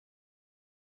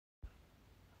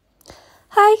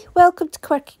Hi, welcome to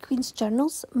Quirky Queen's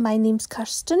Journals. My name's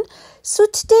Kirsten. So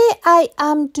today I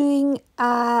am doing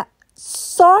a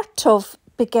sort of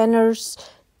beginner's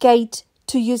guide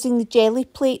to using the jelly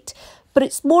plate, but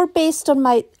it's more based on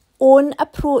my own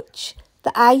approach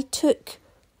that I took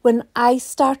when I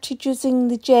started using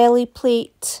the jelly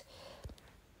plate.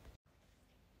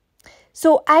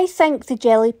 So I think the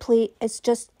jelly plate is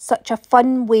just such a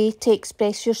fun way to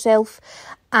express yourself,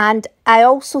 and I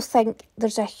also think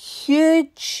there's a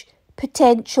huge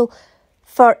potential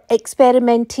for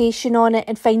experimentation on it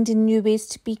and finding new ways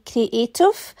to be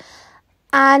creative.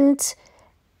 And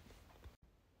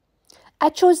I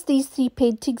chose these three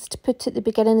paintings to put at the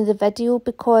beginning of the video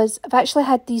because I've actually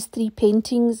had these three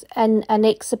paintings in an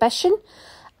exhibition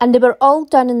and they were all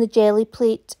done in the jelly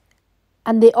plate.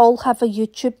 And they all have a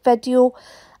YouTube video,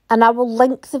 and I will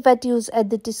link the videos in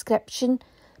the description.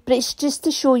 But it's just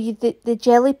to show you that the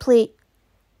jelly plate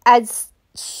is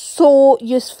so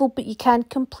useful, but you can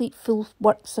complete full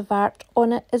works of art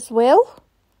on it as well.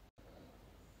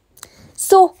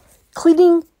 So,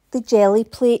 cleaning the jelly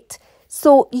plate.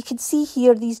 So you can see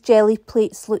here these jelly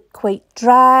plates look quite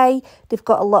dry. They've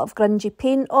got a lot of grungy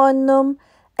paint on them.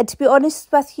 And to be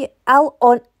honest with you,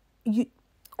 you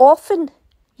often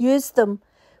use them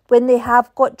when they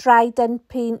have got dried in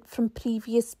paint from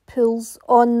previous pulls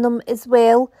on them as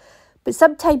well, but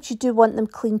sometimes you do want them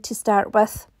clean to start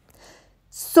with.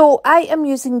 So I am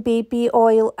using baby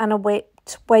oil and a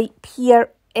wet wipe here.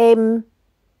 I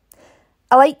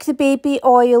like the baby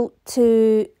oil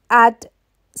to add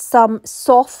some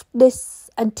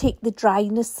softness and take the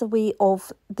dryness away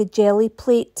of the jelly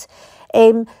plate.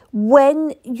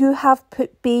 When you have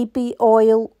put baby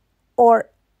oil or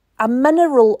a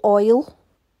mineral oil,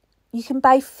 you can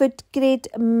buy food grade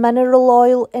mineral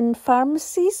oil in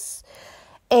pharmacies.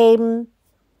 When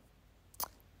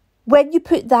you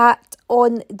put that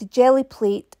on the jelly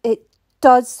plate, it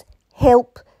does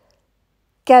help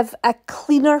give a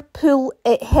cleaner pull.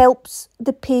 It helps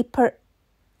the paper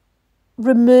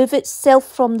remove itself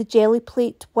from the jelly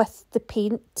plate with the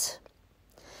paint.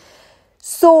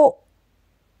 So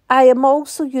I am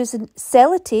also using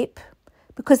sellotape,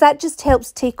 because that just helps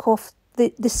take off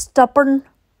the stubborn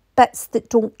bits that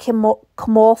don't come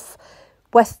off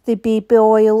with the baby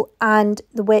oil and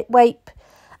the wet wipe.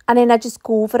 And then I just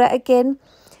go over it again.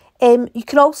 You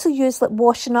can also use like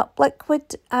washing up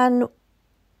liquid and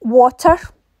water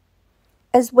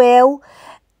as well.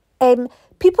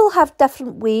 People have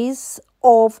different ways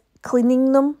of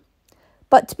cleaning them.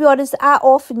 But to be honest, I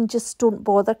often just don't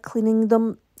bother cleaning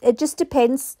them. It just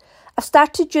depends. I've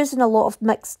started using a lot of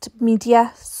mixed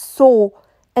media, so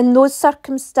in those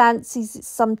circumstances it's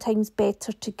sometimes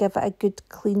better to give it a good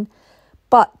clean.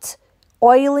 But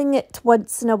oiling it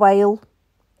once in a while,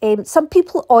 some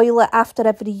people oil it after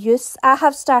every use. I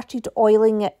have started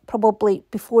oiling it probably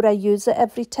before I use it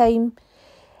every time.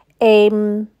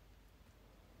 It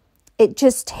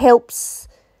just helps.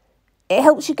 It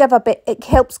helps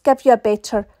give you a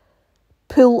better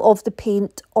pull of the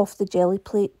paint off the jelly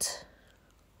plate.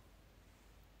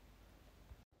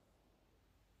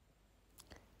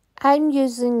 I'm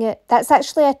using it, that's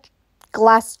actually a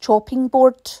glass chopping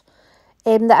board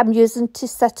that I'm using to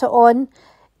sit it on.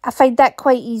 I find that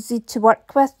quite easy to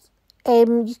work with.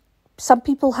 Some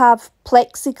people have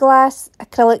plexiglass,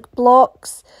 acrylic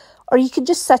blocks, or you can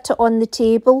just sit it on the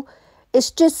table. It's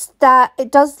just that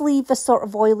it does leave a sort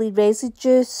of oily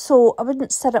residue, so I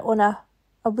wouldn't sit it on a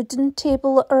wooden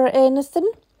table or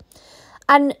anything.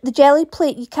 And the jelly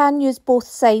plate, you can use both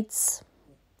sides.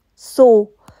 So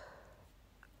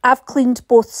I've cleaned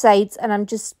both sides and I'm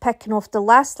just picking off the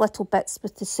last little bits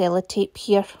with the sellotape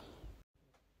here.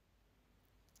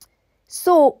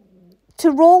 So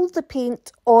to roll the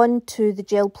paint onto the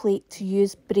gel plate to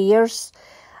use brayers,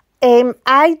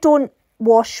 I don't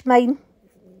wash mine.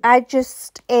 I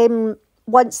just,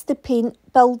 once the paint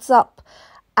builds up,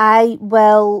 I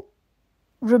will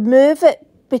remove it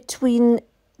between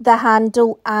the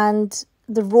handle and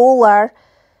the roller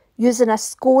using a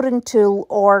scoring tool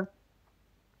or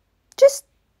just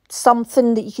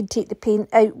something that you can take the paint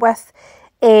out with.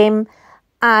 And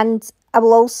I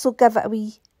will also give it a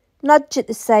wee nudge at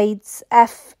the sides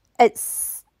if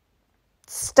it's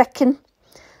sticking.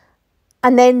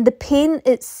 And then the paint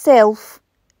itself,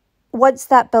 once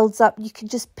that builds up, you can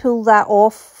just pull that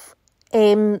off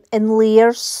in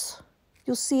layers.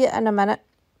 You'll see it in a minute.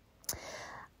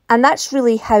 And that's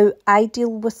really how I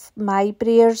deal with my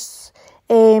brayers.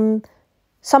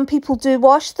 Some people do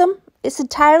wash them. It's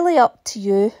entirely up to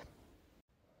you.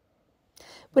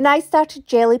 When I started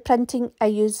jelly printing, I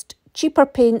used cheaper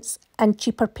paints and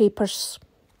cheaper papers.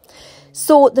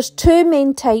 So there's two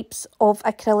main types of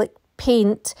acrylic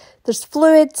paint, there's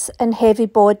fluids and heavy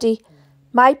body.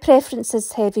 My preference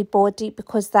is heavy body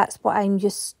because that's what I'm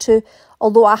used to,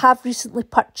 although I have recently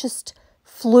purchased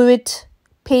fluid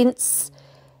paints,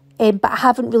 but I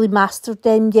haven't really mastered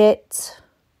them yet.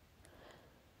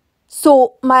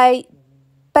 So my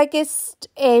biggest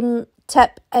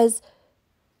tip is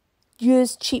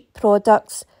use cheap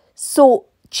products. So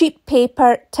cheap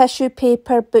paper, tissue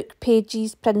paper, book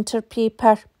pages, printer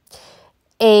paper,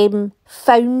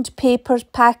 found papers,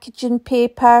 packaging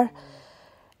paper.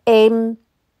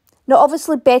 Now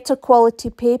obviously better quality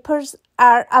papers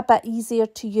are a bit easier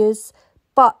to use,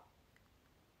 but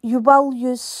you will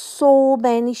use so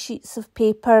many sheets of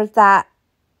paper that,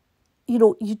 you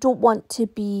know, you don't want to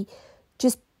be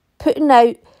just putting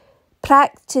out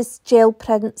practice gel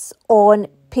prints on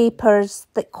papers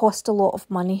that cost a lot of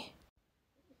money.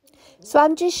 So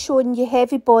I'm just showing you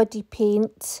heavy body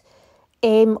paint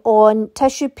on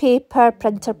tissue paper,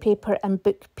 printer paper and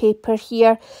book paper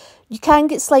here. You can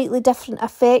get slightly different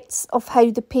effects of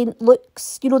how the paint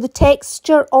looks. You know, the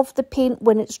texture of the paint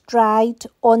when it's dried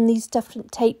on these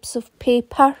different types of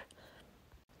paper.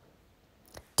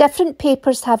 Different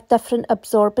papers have different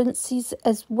absorbencies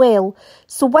as well.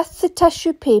 So with the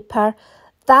tissue paper,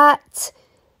 that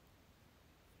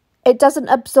it doesn't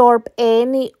absorb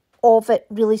any of it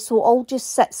really, so it all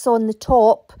just sits on the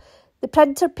top. The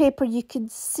printer paper, you can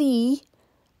see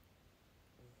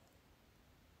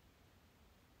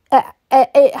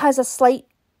it has a slight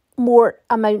more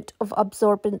amount of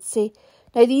absorbency.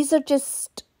 Now these are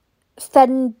just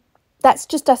thin, that's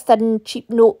just a thin cheap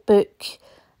notebook,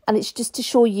 and it's just to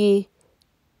show you,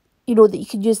 you know, that you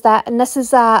can use that. And this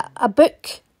is a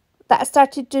book that I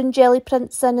started doing jelly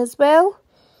prints in as well.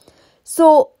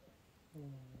 So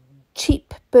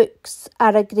cheap books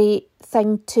are a great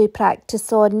thing to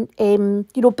practice on, you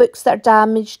know, books that are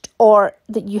damaged or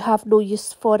that you have no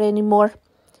use for anymore.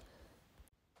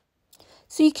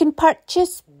 So you can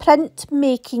purchase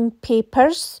print-making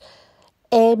papers.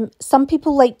 Some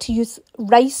people like to use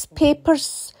rice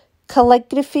papers,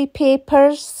 calligraphy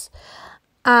papers,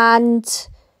 and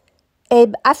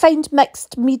I find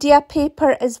mixed media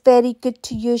paper is very good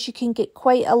to use. You can get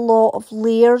quite a lot of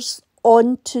layers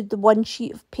onto the one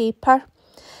sheet of paper.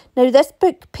 Now this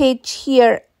book page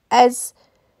here is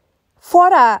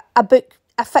for a book,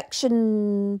 a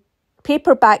fiction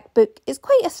paperback book. It's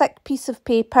quite a thick piece of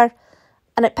paper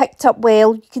and it picked up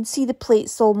well. You can see the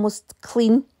plate's almost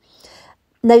clean.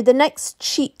 Now the next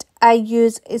sheet I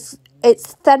use it's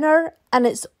thinner and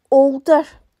it's older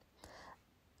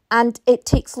and it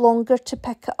takes longer to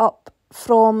pick it up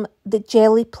from the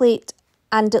jelly plate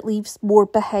and it leaves more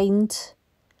behind.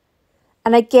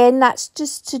 And again, that's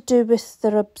just to do with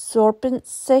their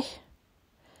absorbency.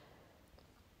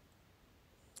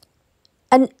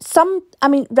 And some, I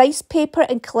mean, rice paper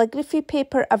and calligraphy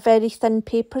paper are very thin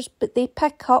papers, but they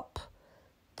pick up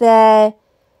the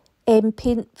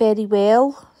paint very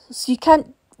well. So you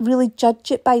can't really judge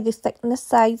it by the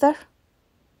thickness either.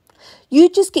 You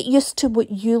just get used to what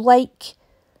you like,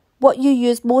 what you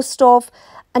use most of,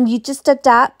 and you just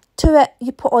adapt to it.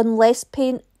 You put on less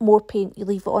paint, more paint. You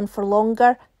leave it on for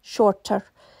longer, shorter.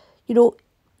 You know,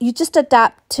 you just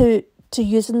adapt to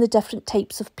using the different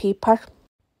types of paper.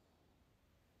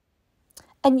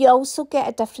 And you also get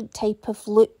a different type of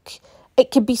look. It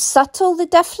can be subtle, the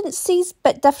differences,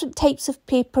 but different types of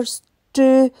papers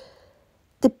do.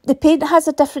 The paint has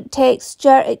a different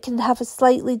texture. It can have a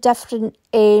slightly different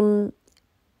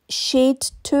shade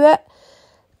to it,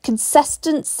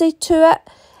 consistency to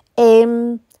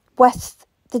it, with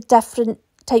the different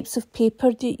types of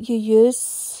paper that you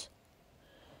use.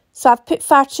 So I've put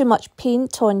far too much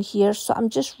paint on here, so I'm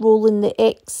just rolling the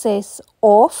excess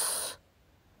off.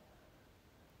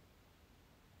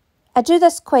 I do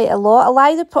this quite a lot. I'll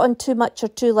either put on too much or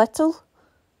too little.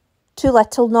 Too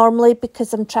little normally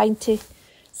because I'm trying to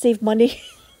save money.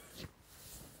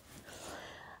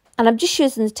 And I'm just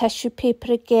using the tissue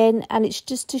paper again, and it's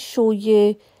just to show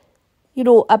you, you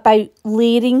know, about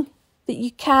layering, that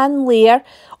you can layer.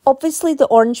 Obviously the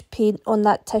orange paint on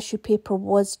that tissue paper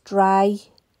was dry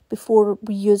before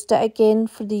we used it again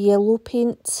for the yellow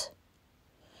paint.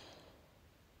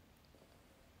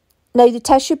 Now the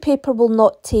tissue paper will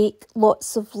not take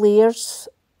lots of layers,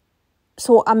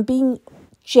 so I'm being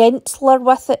gentler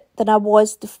with it than I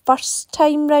was the first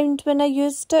time round when I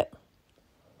used it.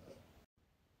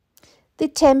 The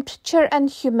temperature and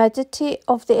humidity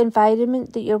of the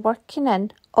environment that you're working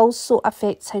in also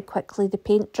affects how quickly the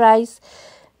paint dries.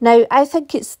 Now I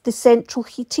think it's the central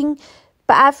heating,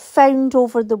 but I've found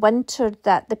over the winter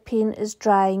that the paint is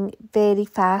drying very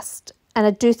fast. And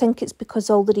I do think it's because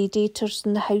all the radiators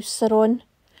in the house are on.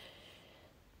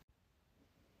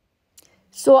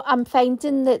 So I'm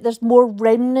finding that there's more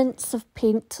remnants of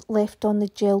paint left on the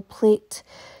gel plate.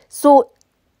 So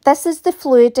this is the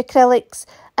fluid acrylics,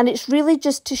 and it's really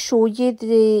just to show you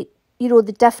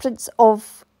the difference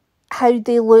of how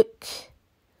they look.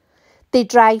 They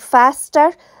dry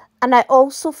faster, and I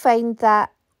also find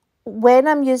that when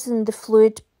I'm using the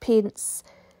fluid paints,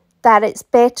 that it's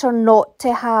better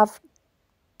to have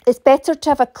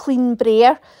a clean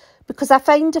brayer, because I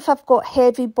find if I've got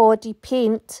heavy body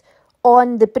paint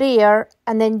on the brayer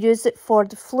and then use it for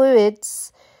the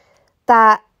fluids,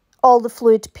 that all the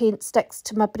fluid paint sticks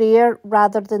to my brayer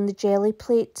rather than the jelly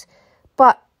plate.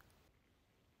 But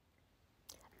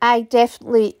I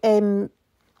definitely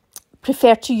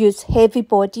prefer to use heavy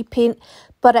body paint,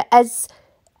 but it is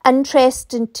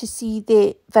interesting to see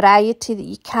the variety that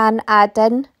you can add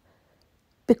in,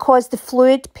 because the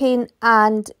fluid paint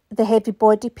and the heavy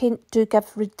body paint do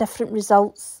give different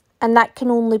results, and that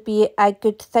can only be a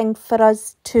good thing for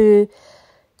us to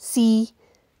see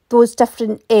those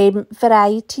different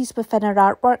varieties within our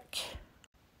artwork.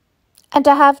 And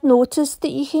I have noticed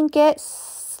that you can get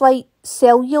slight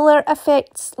cellular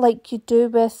effects like you do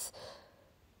with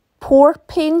pour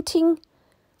painting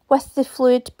with the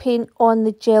fluid paint on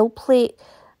the gel plate,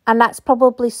 and that's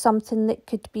probably something that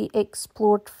could be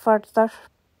explored further.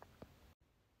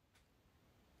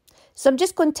 So I'm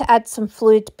just going to add some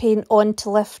fluid paint on to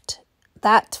lift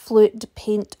that fluid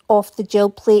paint off the gel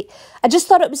plate. I just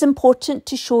thought it was important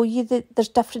to show you that there's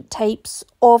different types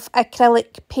of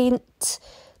acrylic paint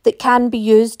that can be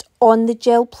used on the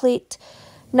gel plate.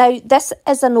 Now, this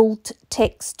is an old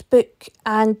textbook,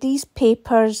 and these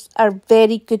papers are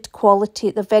very good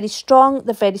quality. They're very strong,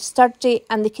 they're very sturdy,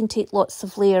 and they can take lots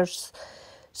of layers.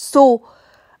 So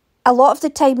a lot of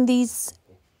the time these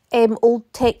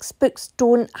old textbooks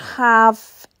don't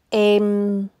have,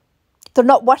 they're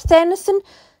not worth anything.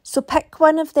 So pick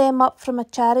one of them up from a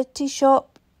charity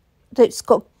shop that's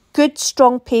got good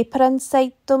strong paper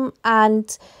inside them,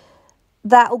 and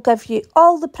that'll give you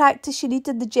all the practice you need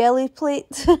in the jelly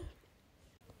plate.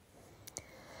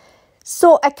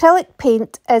 So acrylic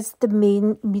paint is the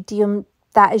main medium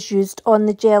that is used on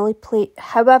the jelly plate.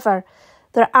 However,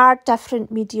 there are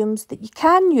different mediums that you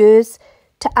can use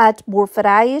to add more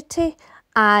variety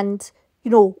and,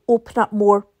 open up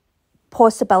more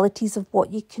possibilities of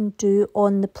what you can do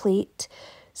on the plate.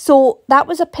 So that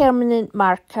was a permanent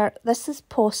marker. This is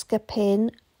Posca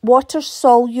pen.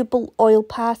 Water-soluble oil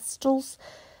pastels.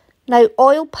 Now,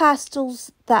 oil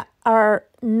pastels that are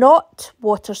not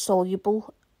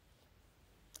water-soluble,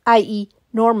 i.e.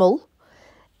 normal,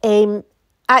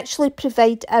 actually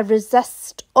provide a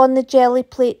resist on the jelly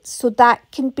plate, so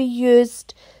that can be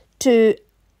used to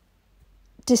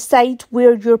decide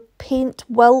where your paint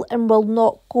will and will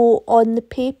not go on the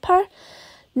paper.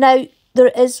 Now, there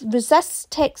is resist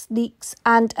techniques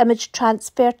and image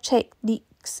transfer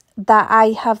techniques that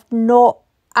I have not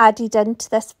added into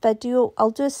this video.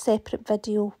 I'll do a separate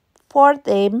video for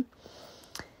them.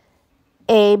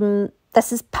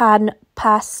 This is Pan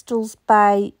Pastels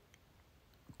by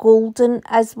Golden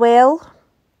as well.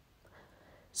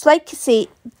 So like I say,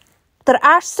 there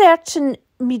are certain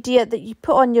media that you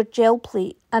put on your gel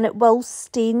plate and it will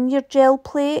stain your gel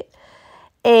plate,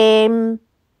 but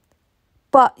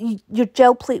your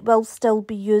gel plate will still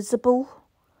be usable.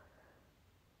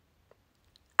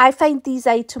 I find these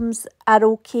items are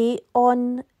okay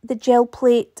on the gel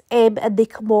plate, and they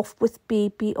come off with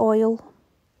baby oil.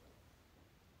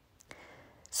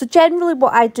 So generally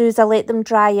what I do is I let them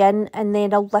dry in and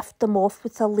then I'll lift them off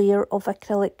with a layer of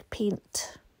acrylic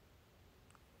paint.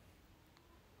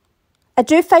 I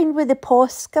do find with the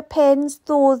Posca pens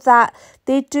though that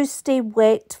they do stay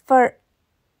wet for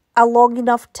a long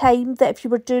enough time that if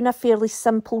you were doing a fairly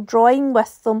simple drawing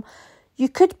with them, you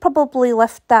could probably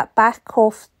lift that back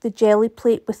off the jelly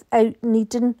plate without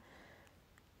needing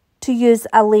to use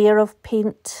a layer of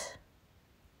paint.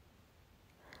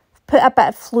 Put a bit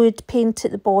of fluid paint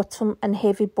at the bottom and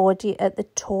heavy body at the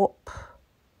top.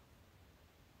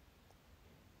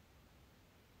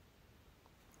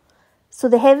 So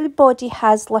the heavy body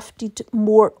has lifted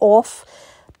more off,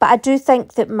 but I do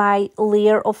think that my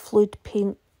layer of fluid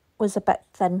paint was a bit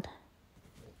thin.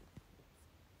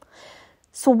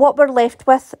 So what we're left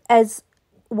with is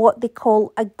what they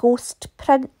call a ghost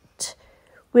print,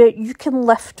 where you can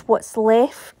lift what's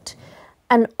left,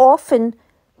 and often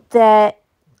the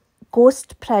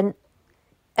ghost print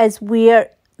is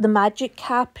where the magic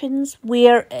happens,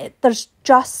 where there's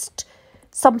just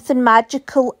something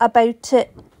magical about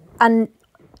it and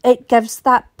it gives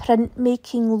that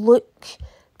printmaking look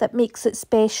that makes it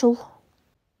special.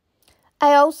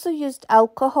 I also used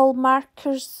alcohol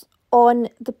markers on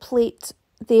the plate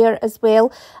there as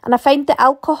well. And I find the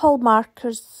alcohol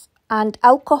markers and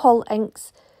alcohol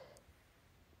inks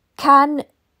can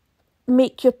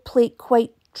make your plate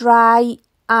quite dry,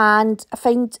 and I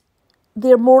find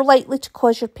they're more likely to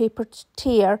cause your paper to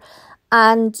tear,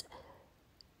 and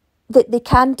that they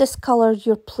can discolour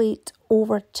your plate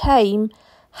over time.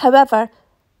 However,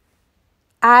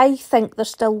 I think they're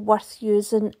still worth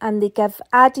using, and they give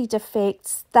added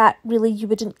effects that really you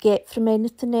wouldn't get from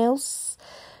anything else.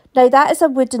 Now, that is a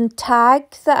wooden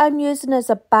tag that I'm using as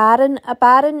a baron. A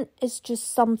baron is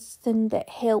just something that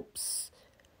helps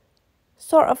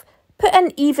sort of put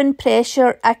an even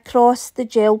pressure across the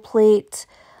gel plate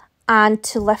and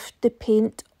to lift the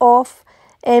paint off.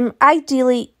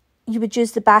 Ideally, you would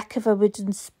use the back of a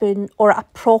wooden spoon or a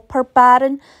proper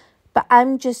baron, but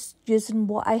I'm just using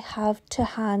what I have to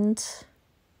hand.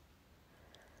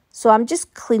 So I'm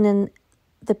just cleaning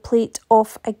the plate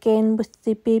off again with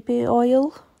the baby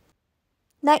oil.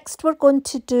 Next, we're going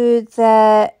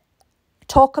to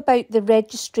talk about the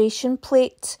registration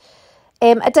plate.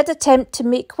 I did attempt to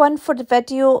make one for the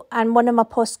video, and one of my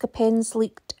Posca pens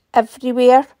leaked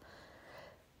everywhere.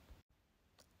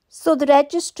 So the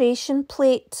registration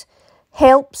plate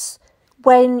helps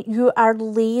when you are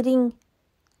layering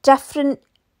different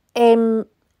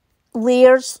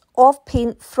layers of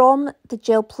paint from the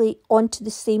gel plate onto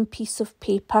the same piece of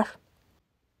paper.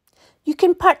 You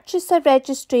can purchase a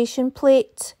registration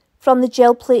plate from the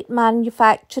gel plate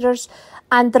manufacturers,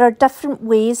 and there are different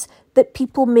ways that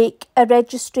people make a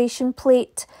registration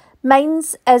plate.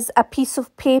 Mine's is a piece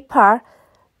of paper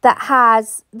that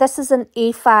has, this is an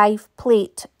A5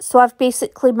 plate. So I've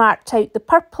basically marked out the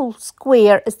purple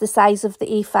square is the size of the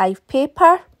A5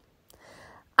 paper.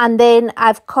 And then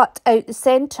I've cut out the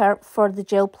centre for the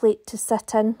gel plate to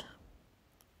sit in.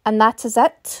 And that is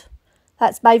it.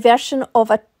 That's my version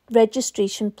of a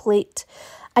registration plate.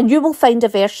 And you will find a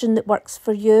version that works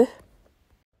for you.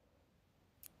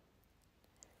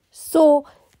 So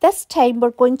this time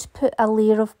we're going to put a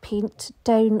layer of paint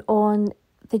down on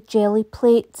the jelly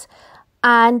plate,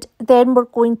 and then we're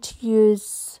going to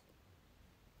use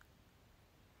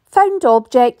found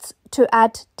objects to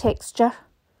add texture.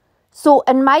 So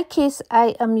in my case,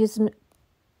 I am using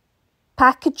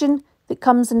packaging that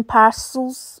comes in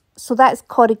parcels. So that is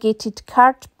corrugated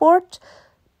cardboard,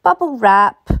 bubble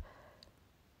wrap,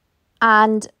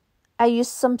 and I use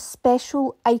some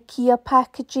special IKEA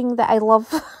packaging that I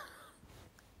love.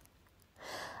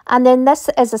 And then this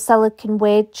is a silicone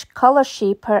wedge colour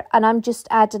shaper, and I'm just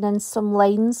adding in some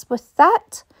lines with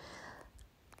that.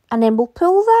 And then we'll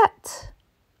pull that.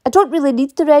 I don't really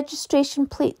need the registration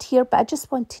plate here, but I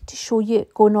just wanted to show you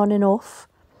it going on and off.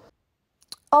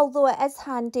 Although it is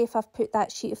handy if I've put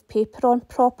that sheet of paper on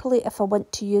properly if I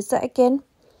want to use it again.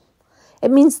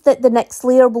 It means that the next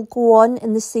layer will go on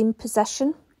in the same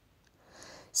position.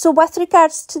 So with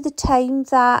regards to the time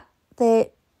that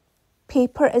the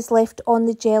paper is left on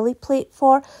the jelly plate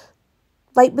for,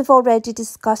 like we've already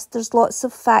discussed, there's lots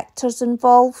of factors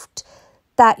involved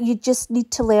that you just need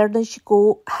to learn as you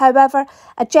go. However,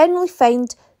 I generally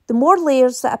find the more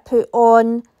layers that I put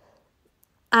on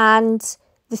and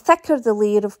the thicker the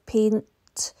layer of paint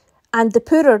and the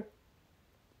poorer,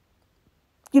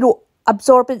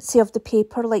 absorbency of the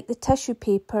paper, like the tissue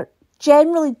paper,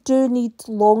 generally do need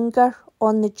longer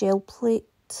on the gel plate.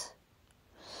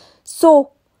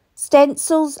 So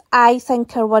stencils, I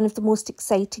think, are one of the most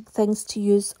exciting things to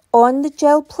use on the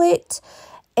gel plate.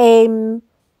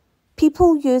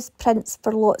 People use prints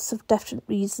for lots of different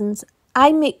reasons.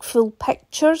 I make full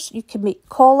pictures. You can make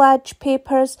collage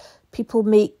papers. People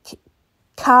make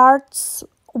cards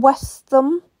with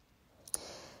them.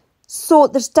 So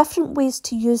there's different ways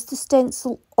to use the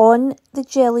stencil on the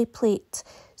jelly plate.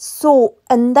 So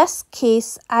in this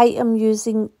case, I am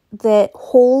using the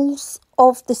holes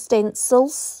of the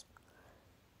stencils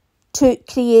to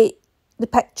create the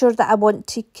picture that I want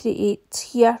to create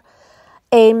here.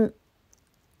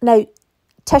 Now,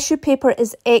 tissue paper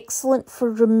is excellent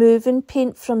for removing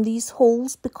paint from these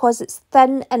holes because it's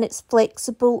thin and it's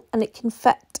flexible and it can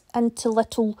fit into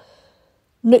little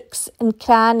nooks and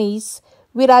crannies,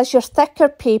 whereas your thicker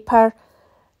paper,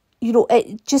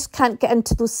 it just can't get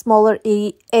into those smaller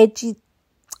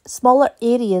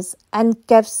areas and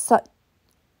give such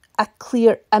a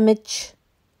clear image.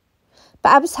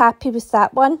 But I was happy with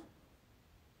that one.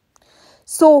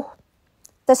 So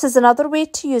this is another way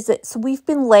to use it. So we've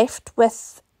been left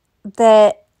with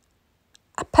a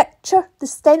picture. The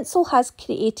stencil has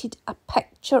created a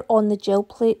picture on the gel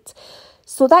plate.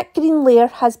 So that green layer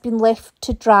has been left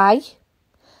to dry.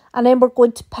 And then we're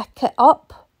going to pick it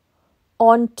up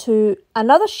onto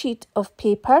another sheet of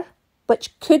paper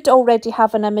which could already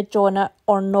have an image on it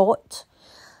or not.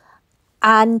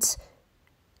 And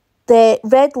the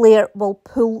red layer will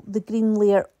pull the green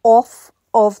layer off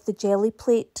of the jelly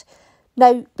plate.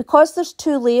 Now, because there's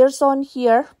 2 layers on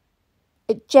here,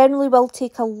 it generally will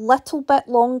take a little bit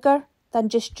longer than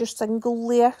just your single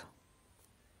layer.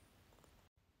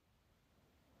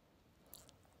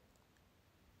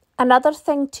 Another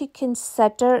thing to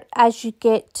consider as you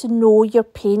get to know your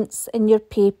paints and your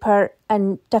paper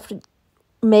and different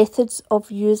methods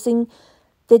of using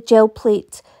the gel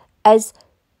plate is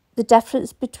the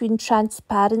difference between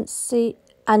transparency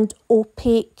and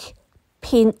opaque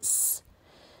paints.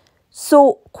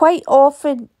 So quite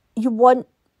often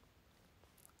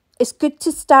it's good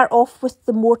to start off with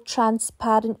the more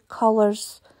transparent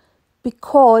colours,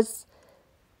 because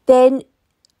then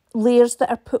layers that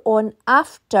are put on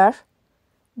after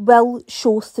will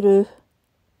show through.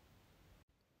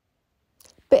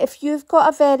 But if you've got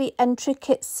a very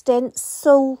intricate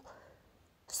stencil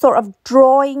sort of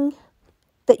drawing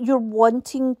that you're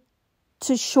wanting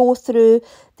to show through,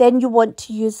 then you want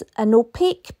to use an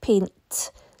opaque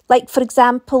paint. Like, for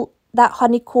example, that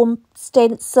honeycomb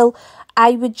stencil,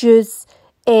 I would use,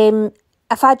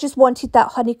 if I just wanted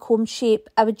that honeycomb shape,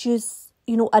 I would use,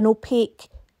 an opaque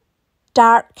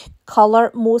dark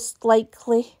colour most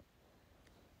likely.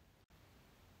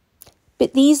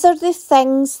 But these are the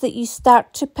things that you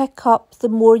start to pick up the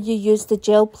more you use the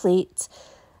gel plate.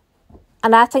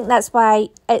 And I think that's why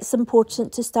it's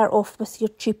important to start off with your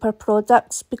cheaper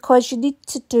products, because you need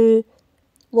to do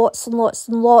lots and lots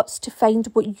and lots to find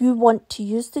what you want to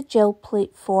use the gel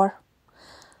plate for.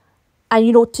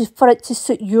 And, for it to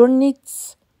suit your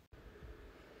needs.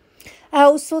 I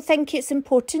also think it's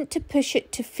important to push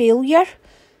it to failure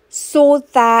so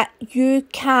that you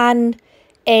can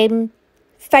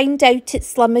find out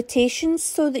its limitations,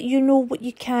 so that you know what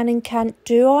you can and can't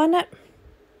do on it.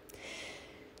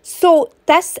 So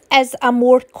this is a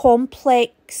more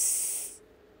complex,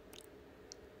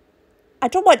 I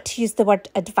don't want to use the word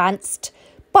advanced,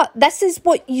 but this is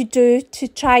what you do to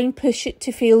try and push it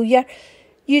to failure.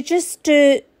 You just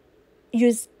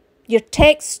use your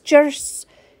textures,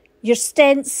 your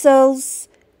stencils,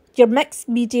 your mixed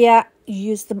media, you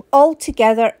use them all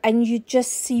together and you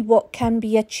just see what can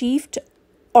be achieved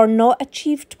or not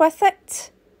achieved with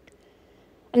it.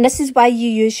 And this is why you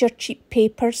use your cheap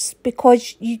papers,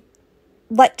 because you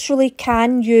literally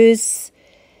can use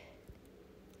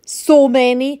so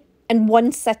many in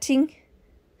one sitting.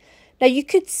 Now you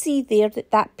could see there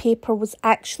that paper was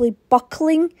actually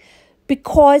buckling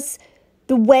because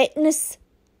the wetness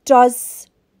does,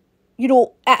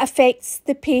 it affects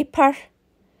the paper.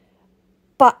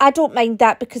 But I don't mind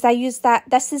that because I use that.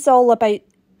 This is all about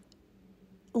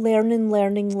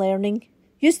learning.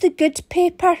 Use the good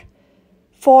paper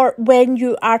for when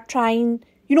you are trying,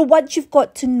 once you've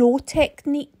got to know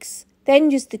techniques, then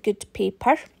use the good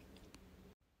paper.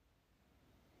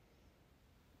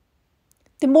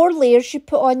 The more layers you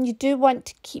put on, you do want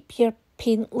to keep your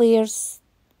paint layers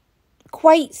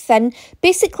quite thin.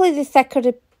 Basically, the thicker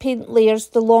the paint layers,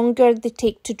 the longer they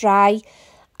take to dry.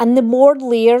 And the more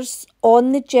layers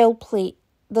on the gel plate,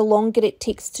 the longer it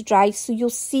takes to dry. So you'll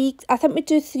see, I think we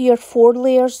do 3 or 4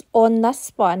 layers on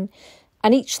this one.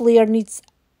 And each layer needs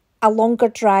a longer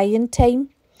drying time.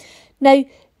 Now,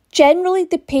 generally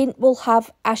the paint will have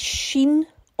a sheen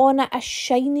on it, a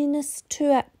shininess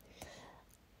to it.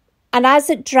 And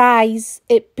as it dries,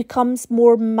 it becomes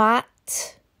more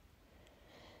matte.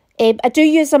 I do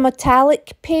use a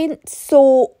metallic paint,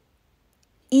 so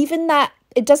even that,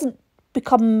 it doesn't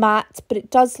become matte, but it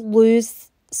does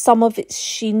lose some of its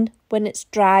sheen when it's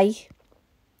dry.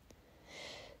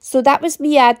 So that was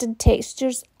me adding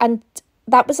textures, and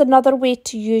that was another way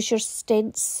to use your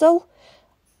stencil.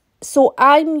 So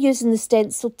I'm using the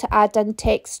stencil to add in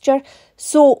texture.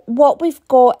 So what we've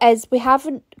got is we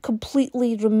haven't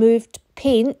completely removed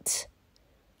paint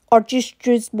or just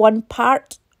used one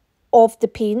part of the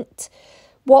paint.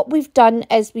 What we've done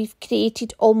is we've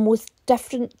created almost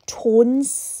different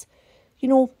tones.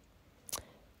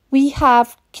 We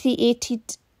have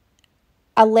created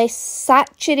a less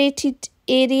saturated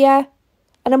area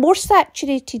and a more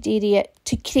saturated area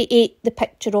to create the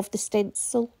picture of the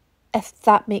stencil, if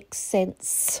that makes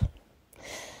sense.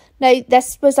 Now,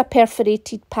 this was a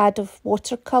perforated pad of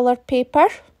watercolour paper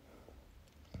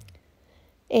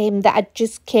that I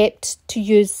just kept to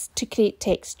use to create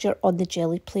texture on the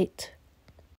jelly plate.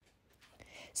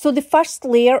 So the first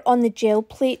layer on the gel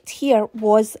plate here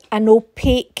was an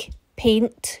opaque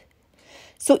paint.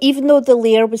 So even though the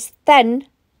layer was thin,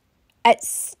 it's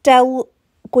still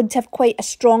going to have quite a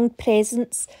strong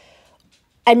presence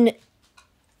in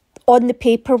on the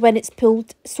paper when it's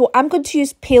pulled. So I'm going to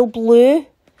use pale blue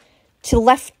to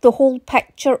lift the whole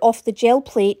picture off the gel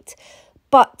plate,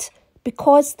 but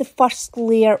because the first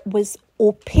layer was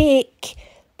opaque,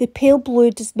 the pale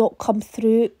blue does not come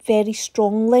through very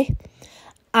strongly,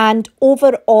 and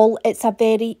overall it's a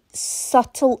very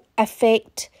subtle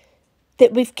effect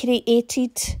that we've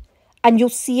created, and you'll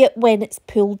see it when it's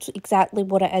pulled exactly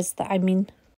what it is that I mean.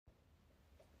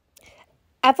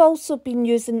 I've also been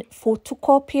using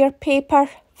photocopier paper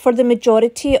for the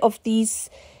majority of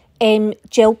these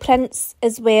gel prints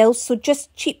as well, so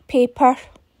just cheap paper.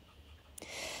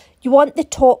 You want the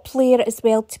top layer as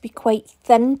well to be quite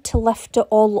thin to lift it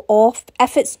all off.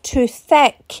 If it's too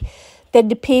thick, then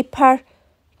the paper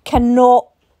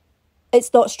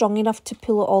it's not strong enough to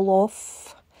pull it all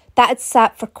off. That had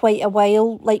sat for quite a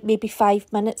while, like maybe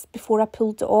 5 minutes before I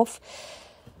pulled it off.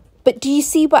 But do you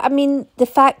see what I mean? The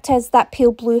fact is that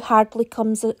pale blue hardly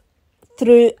comes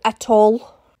through at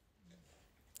all.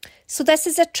 So this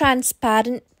is a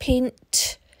transparent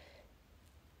paint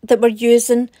that we're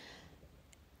using,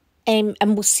 and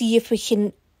we'll see if we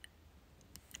can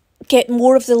get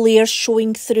more of the layers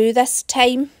showing through this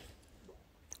time.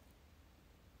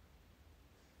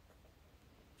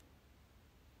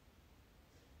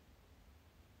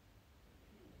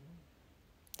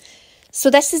 So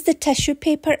this is the tissue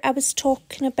paper I was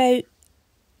talking about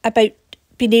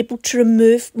being able to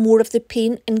remove more of the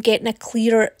paint and getting a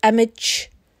clearer image.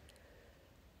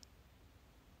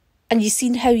 And you've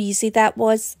seen how easy that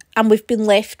was, and we've been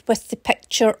left with the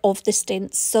picture of the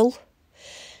stencil.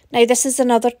 Now this is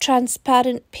another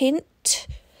transparent paint.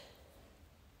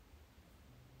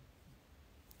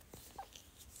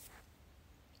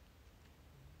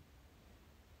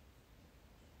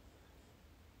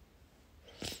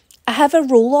 I have a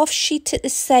roll-off sheet at the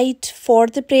side for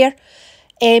the brayer.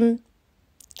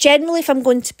 Generally, if I'm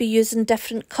going to be using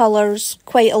different colours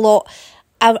quite a lot,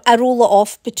 I roll it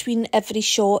off between every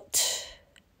shot.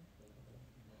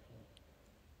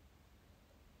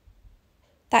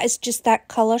 That is just that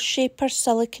colour shaper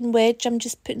silicone wedge I'm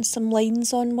just putting some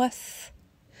lines on with.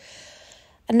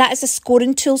 And that is a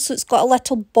scoring tool, so it's got a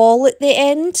little ball at the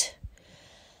end.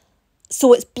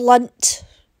 So it's blunt.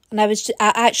 And I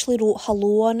actually wrote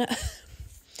hello on it.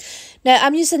 Now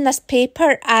I'm using this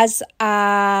paper as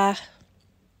a...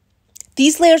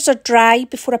 These layers are dry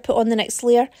before I put on the next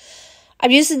layer.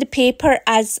 I'm using the paper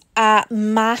as a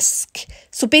mask.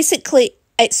 So basically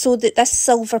it's so that this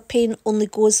silver paint only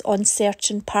goes on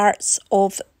certain parts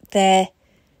of the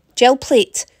gel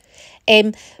plate.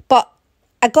 But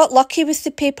I got lucky with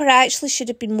the paper. I actually should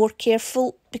have been more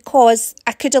careful because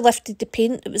I could have lifted the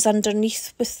paint that was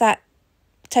underneath with that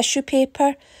tissue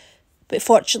paper, but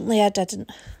fortunately I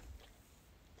didn't.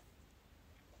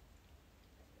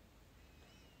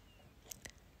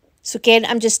 So again,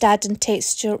 I'm just adding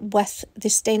texture with the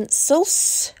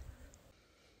stencils.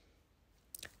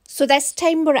 So this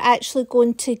time we're actually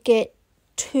going to get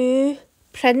 2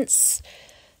 prints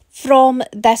from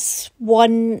this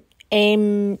one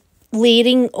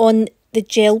layering on the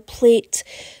gel plate,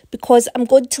 because I'm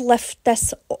going to lift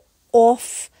this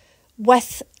off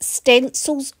with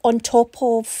stencils on top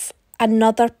of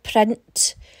another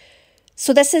print.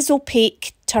 So this is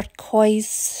opaque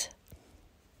turquoise.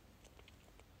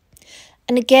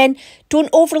 And again, don't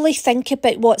overly think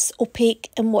about what's opaque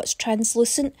and what's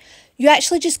translucent. You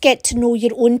actually just get to know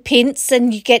your own paints,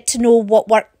 and you get to know what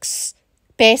works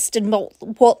best and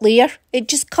what layer. It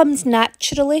just comes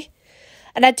naturally.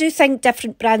 And I do think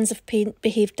different brands of paint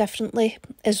behave differently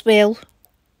as well.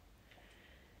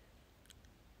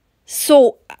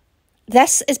 So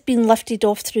this is being lifted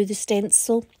off through the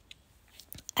stencil,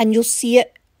 and you'll see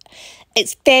it.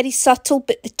 It's very subtle,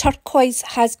 but the turquoise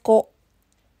has got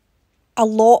a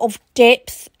lot of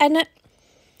depth in it.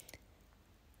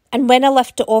 And when I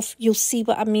lift it off, you'll see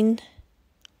what I mean.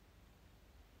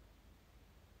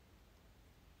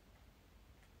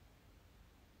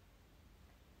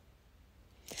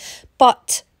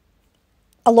 But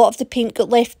a lot of the paint got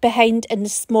left behind in the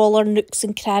smaller nooks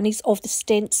and crannies of the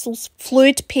stencils.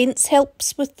 Fluid paints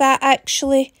helps with that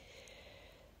actually.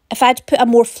 If I'd put a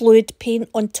more fluid paint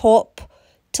on top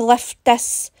to lift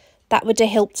this, that would have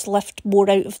helped lift more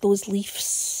out of those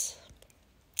leaves.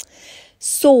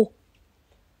 So,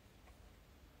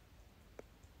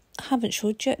 I haven't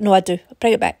showed you. No, I do. I'll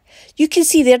bring it back. You can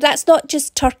see there, that's not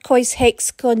just turquoise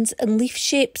hexagons and leaf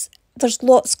shapes. There's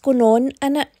lots going on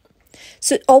in it.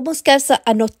 So it almost gives it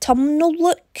an autumnal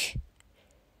look.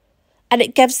 And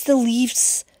it gives the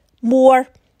leaves more...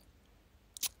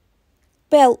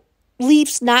 Well,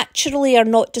 leaves naturally are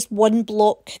not just one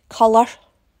block colour.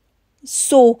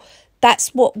 So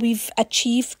that's what we've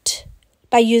achieved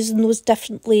by using those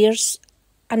different layers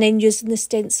and then using the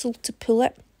stencil to pull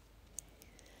it.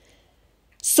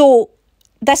 So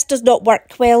this does not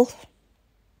work well.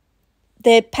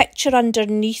 The picture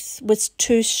underneath was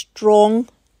too strong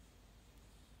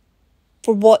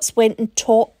for what's went on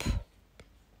top.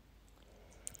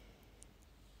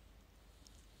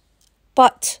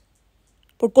 But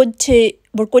we're going to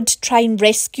try and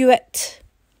rescue it.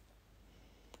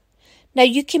 Now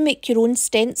you can make your own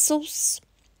stencils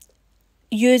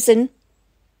using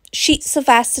sheets of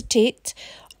acetate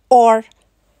or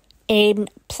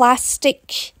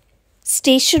plastic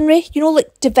stationery, you know,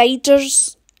 like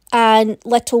dividers and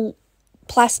little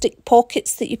plastic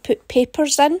pockets that you put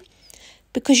papers in,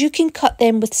 because you can cut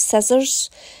them with scissors.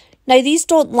 Now these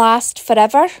don't last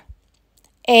forever,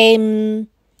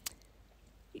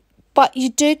 but you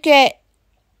do get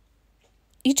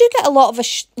a lot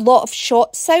of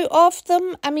shots out of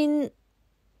them. I mean,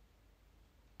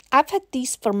 I've had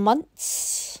these for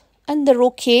months and they're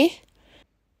okay.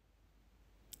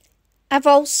 I've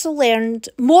also learned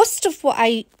most of what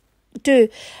I do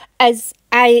is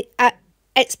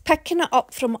it's picking it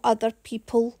up from other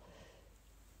people,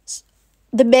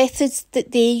 the methods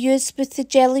that they use with the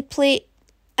jelly plate.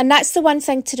 And that's the one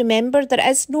thing to remember. There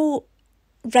is no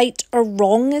right or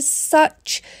wrong as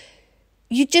such.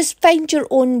 You just find your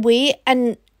own way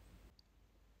and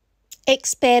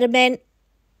experiment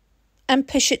and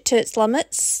push it to its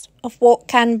limits of what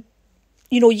can,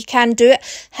 you can do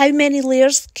it. How many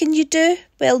layers can you do?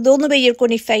 Well, the only way you're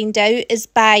going to find out is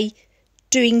by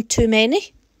doing too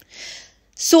many.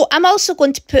 So I'm also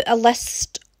going to put a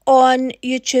list on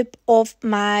YouTube of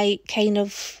my kind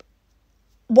of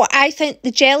what I think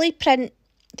the jelly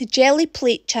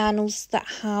plate channels that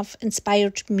have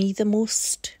inspired me the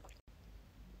most.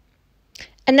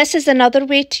 And this is another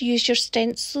way to use your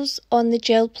stencils on the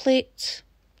gel plate.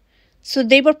 So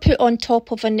they were put on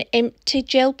top of an empty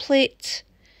gel plate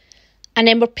and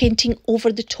then we're painting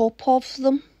over the top of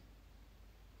them.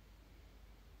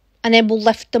 And then we'll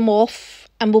lift them off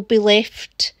and we'll be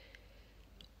left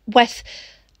with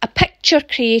a picture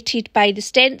created by the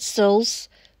stencils,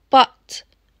 but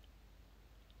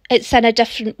it's in a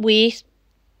different way.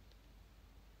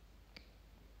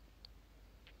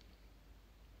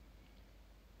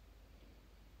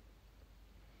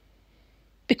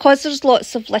 Because there's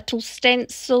lots of little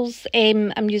stencils,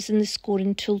 I'm using the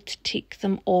scoring tool to take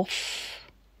them off.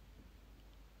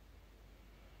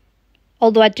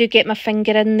 Although I do get my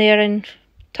finger in there and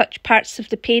touch parts of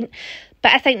the paint.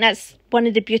 But I think that's one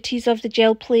of the beauties of the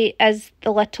gel plate, is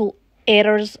the little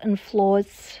errors and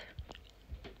flaws.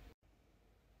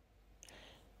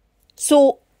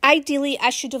 So ideally I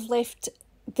should have left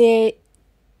the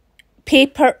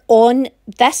paper on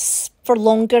this for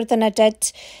longer than I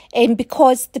did,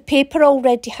 because the paper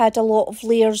already had a lot of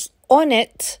layers on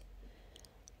it,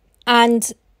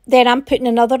 and then I'm putting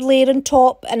another layer on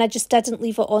top and I just didn't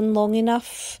leave it on long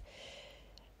enough.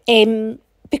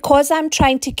 Because I'm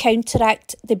trying to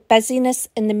counteract the busyness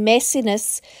and the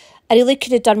messiness, I really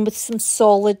could have done with some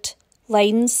solid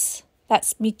lines.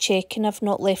 That's me checking I've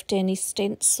not left any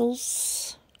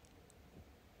stencils.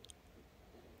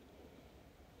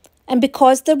 And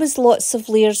because there was lots of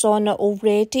layers on it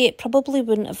already, it probably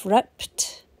wouldn't have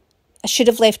ripped. I should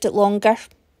have left it longer.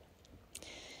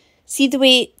 See the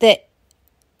way that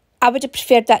I would have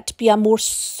preferred that to be a more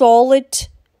solid,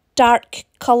 dark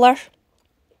colour.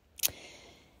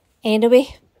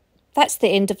 Anyway, that's the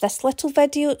end of this little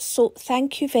video. So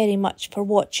thank you very much for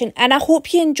watching. And I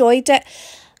hope you enjoyed it.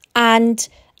 And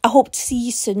I hope to see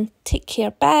you soon. Take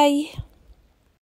care. Bye.